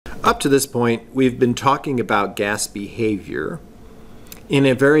Up to this point, we've been talking about gas behavior in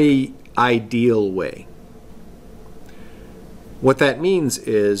a very ideal way. What that means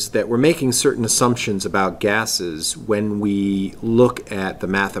is that we're making certain assumptions about gases when we look at the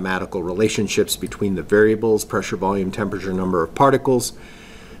mathematical relationships between the variables, pressure, volume, temperature, number of particles,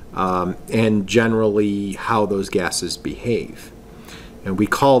 and generally how those gases behave. And we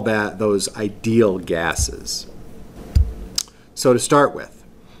call those ideal gases. So to start with,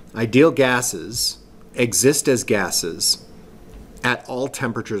 ideal gases exist as gases at all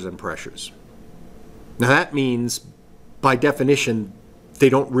temperatures and pressures. Now that means, by definition, they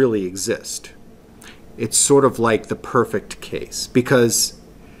don't really exist. It's sort of like the perfect case, because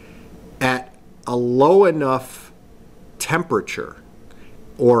at a low enough temperature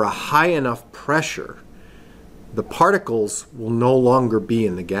or a high enough pressure, the particles will no longer be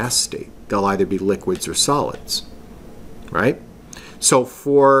in the gas state. They'll either be liquids or solids, right? So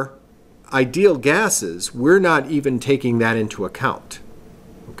for ideal gases, we're not even taking that into account,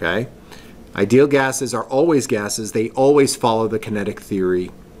 okay? Ideal gases are always gases. They always follow the kinetic theory,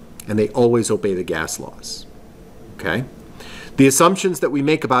 and they always obey the gas laws, okay? The assumptions that we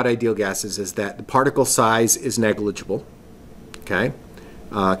make about ideal gases is that the particle size is negligible, okay?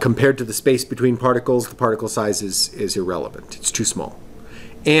 Compared to the space between particles, the particle size is irrelevant. It's too small.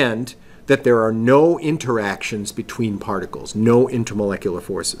 And that there are no interactions between particles, no intermolecular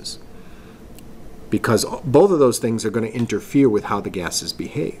forces, because both of those things are going to interfere with how the gases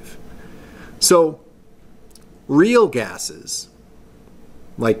behave. So real gases,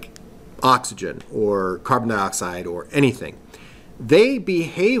 like oxygen or carbon dioxide or anything, they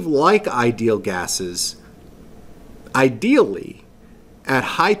behave like ideal gases ideally at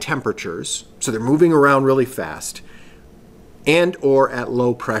high temperatures, so they're moving around really fast, and or at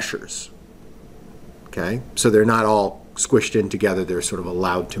low pressures. Okay, so they're not all squished in together, they're sort of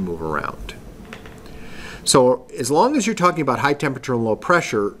allowed to move around. So as long as you're talking about high temperature and low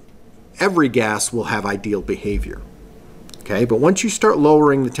pressure, every gas will have ideal behavior. Okay, but once you start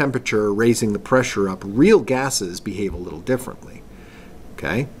lowering the temperature, raising the pressure up, real gases behave a little differently.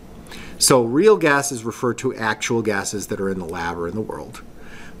 Okay, so real gases refer to actual gases that are in the lab or in the world.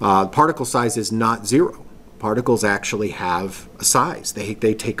 Particle size is not zero. Particles actually have a size. They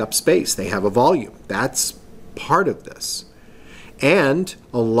take up space. They have a volume. That's part of this. And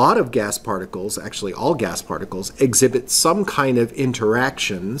a lot of gas particles, actually all gas particles, exhibit some kind of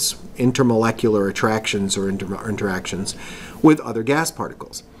interactions, intermolecular attractions or interactions with other gas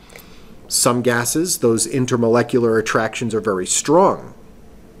particles. Some gases, those intermolecular attractions are very strong,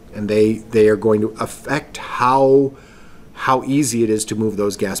 and they are going to affect how easy it is to move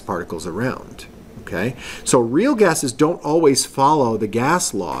those gas particles around. Okay? So real gases don't always follow the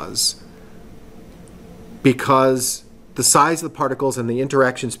gas laws because the size of the particles and the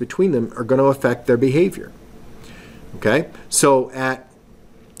interactions between them are going to affect their behavior. Okay? So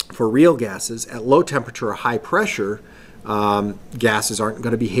for real gases, at low temperature or high pressure, gases aren't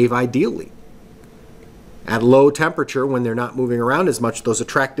going to behave ideally. At low temperature, when they're not moving around as much, those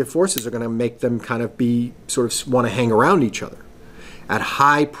attractive forces are going to make them kind of want to hang around each other. At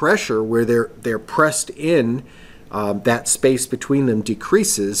high pressure, where they're pressed in, that space between them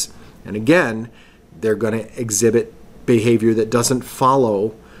decreases, and again, they're going to exhibit behavior that doesn't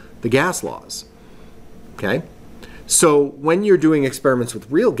follow the gas laws. Okay? So when you're doing experiments with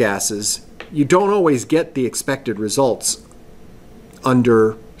real gases, you don't always get the expected results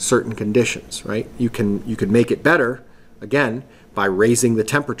under certain conditions, right? You can make it better, again, by raising the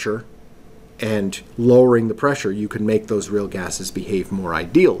temperature and lowering the pressure. You can make those real gases behave more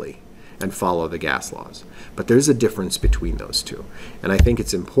ideally and follow the gas laws. But there's a difference between those two, and I think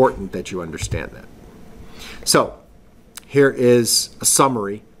it's important that you understand that. So here is a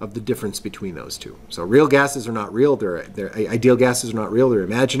summary of the difference between those two. So real gases are not real. Ideal gases are not real. They're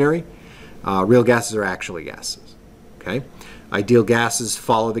imaginary. Real gases are actually gases. Okay? Ideal gases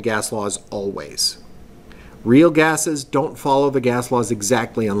follow the gas laws always. Real gases don't follow the gas laws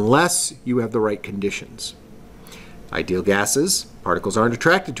exactly unless you have the right conditions. Ideal gases, particles aren't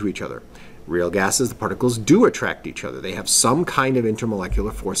attracted to each other. Real gases, the particles do attract each other. They have some kind of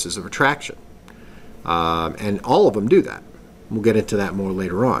intermolecular forces of attraction. And all of them do that. We'll get into that more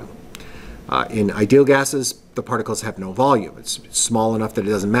later on. In ideal gases, the particles have no volume. It's small enough that it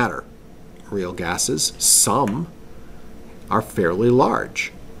doesn't matter. Real gases, some are fairly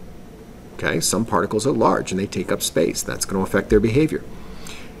large. Okay, some particles are large and they take up space. That's going to affect their behavior.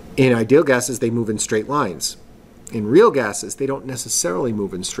 In ideal gases, they move in straight lines. In real gases, they don't necessarily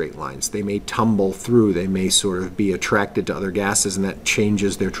move in straight lines. They may tumble through. They may sort of be attracted to other gases, and that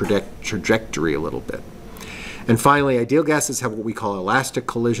changes their trajectory a little bit. And finally, ideal gases have what we call elastic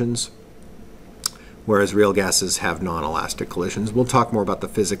collisions, whereas real gases have non-elastic collisions. We'll talk more about the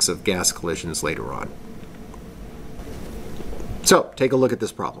physics of gas collisions later on. So, take a look at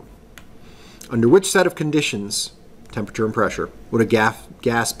this problem. Under which set of conditions, temperature and pressure, would a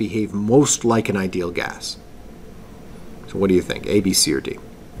gas behave most like an ideal gas? So what do you think, A, B, C, or D?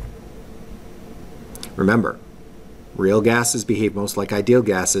 Remember, real gases behave most like ideal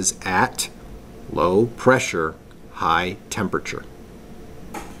gases at low pressure, high temperature.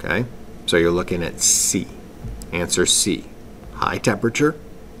 Okay? So you're looking at C. Answer C. High temperature,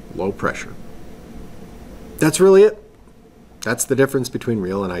 low pressure. That's really it. That's the difference between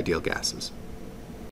real and ideal gases.